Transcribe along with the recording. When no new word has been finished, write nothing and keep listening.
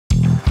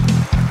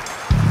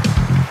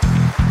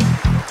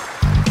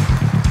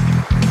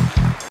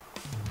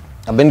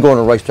I've been going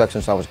to racetracks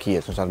since I was a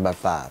kid, since I was about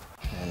 5,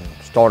 and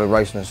started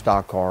racing in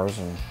stock cars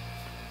and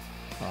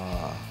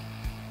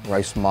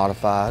raced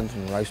modifieds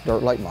and raced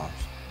dirt late models.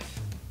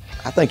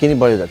 I think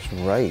anybody that's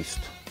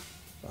raced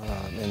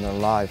in their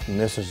life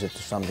misses it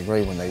to some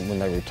degree when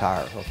they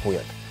retire or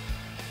quit.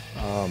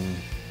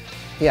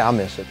 Yeah, I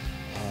miss it.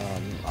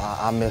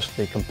 I miss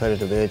the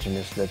competitive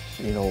edginess that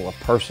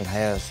a person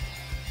has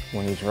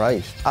when he's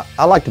raced.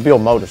 I like to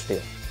build motors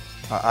still.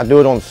 I do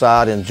it on the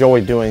side,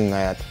 enjoy doing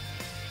that.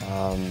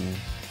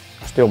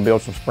 I still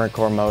build some sprint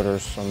car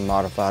motors, some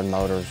modified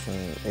motors,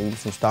 and even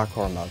some stock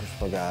car motors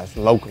for guys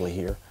locally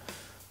here.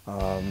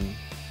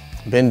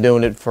 Been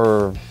doing it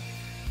for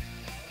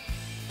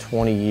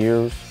 20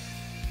 years.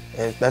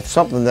 That's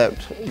something that,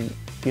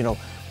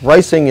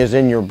 racing is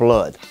in your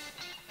blood,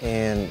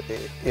 and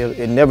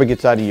it never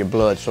gets out of your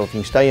blood. So if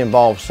you stay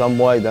involved some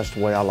way, that's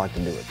the way I like to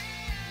do it,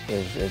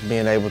 is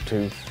being able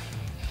to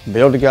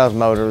build a guy's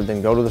motor,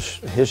 then go to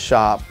his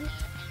shop,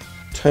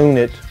 tune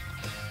it,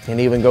 and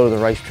even go to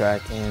the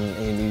racetrack and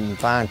you can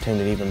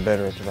fine-tune it even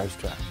better at the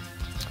racetrack.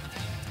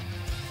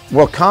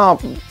 Well,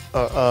 comp,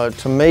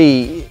 to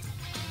me,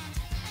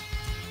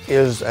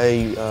 is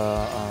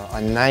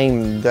a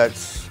name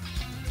that's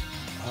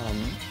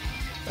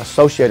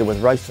associated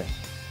with racing.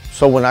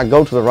 So when I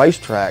go to the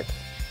racetrack,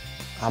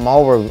 I'm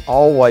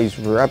always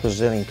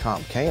representing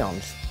comp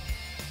cams,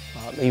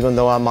 even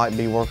though I might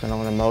be working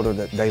on a motor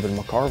that David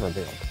McCarver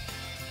built,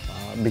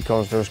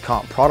 because there's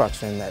comp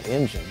products in that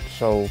engine.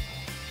 So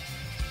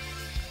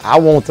I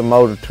want the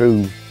motor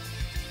to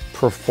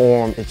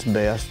perform its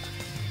best,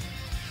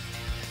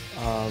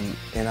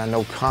 and I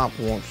know comp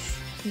wants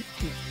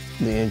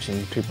the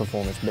engine to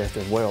perform its best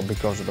as well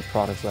because of the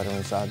products that are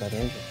inside that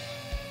engine.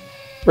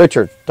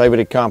 Richard, David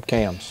at Comp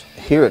Cams.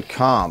 Here at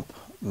Comp,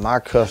 my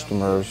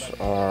customers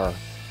are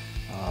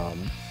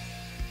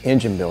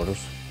engine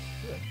builders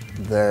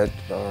that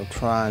are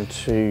trying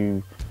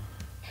to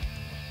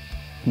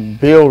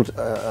build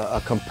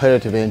a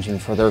competitive engine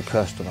for their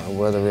customer,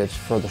 whether it's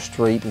for the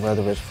street,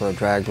 whether it's for a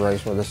drag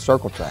race, or the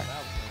circle track.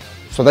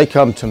 So they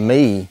come to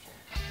me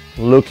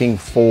looking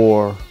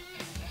for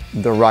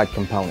the right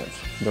components,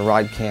 the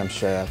right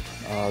camshaft,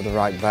 the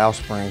right valve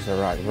springs, the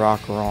right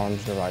rocker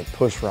arms, the right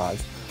push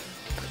rods.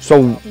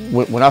 So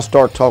when I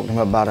start talking to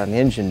him about an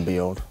engine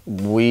build,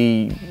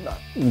 we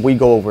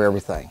go over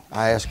everything.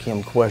 I ask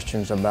him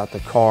questions about the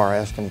car, I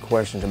ask him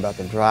questions about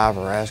the driver,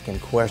 I ask him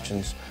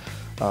questions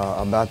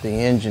about the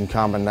engine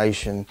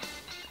combination,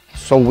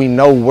 so we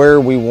know where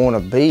we want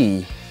to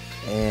be,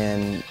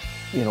 and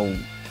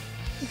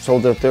so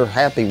that they're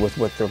happy with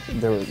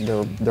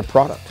their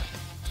product.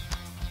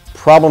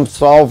 Problem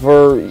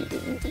solver,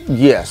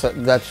 yes,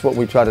 that's what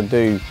we try to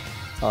do.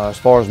 As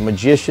far as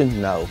magician,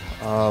 no.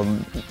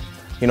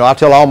 I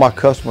tell all my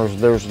customers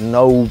there's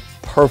no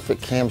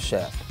perfect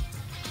camshaft,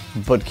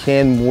 but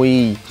can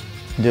we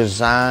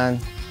design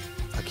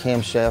a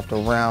camshaft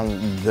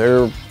around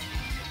their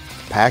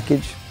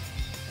package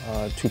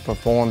to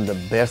perform the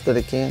best that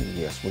it can?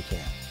 Yes, we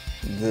can.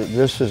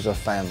 This is a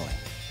family.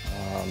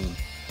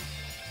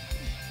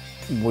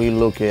 We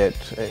look at,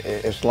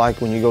 it's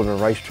like when you go to a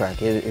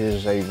racetrack, it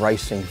is a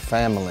racing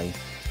family.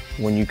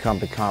 When you come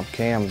to Comp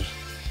Cams,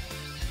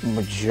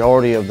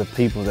 majority of the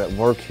people that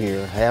work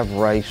here have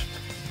raced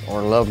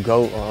or love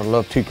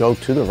to go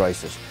to the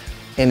races,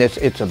 and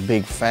it's a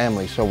big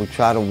family. So we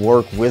try to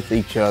work with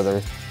each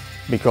other,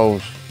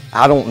 because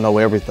I don't know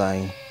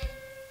everything.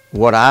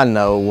 What I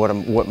know,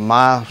 what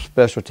my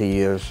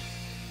specialty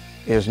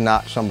is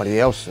not somebody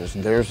else's.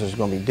 Theirs is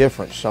going to be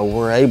different. So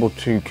we're able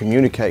to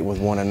communicate with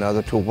one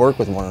another, to work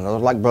with one another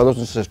like brothers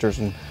and sisters,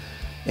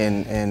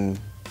 and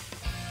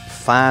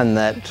find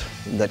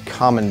that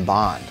common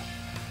bond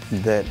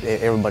that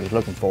everybody's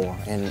looking for,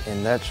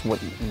 and that's what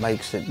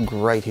makes it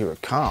great here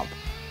at Comp.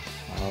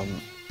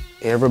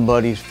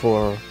 Everybody's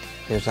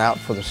is out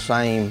for the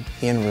same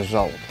end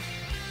result,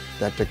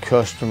 that the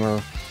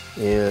customer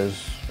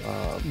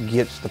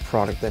gets the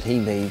product that he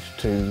needs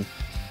to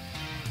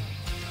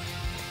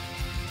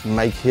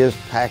make his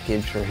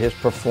package or his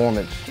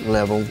performance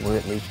level where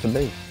it needs to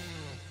be.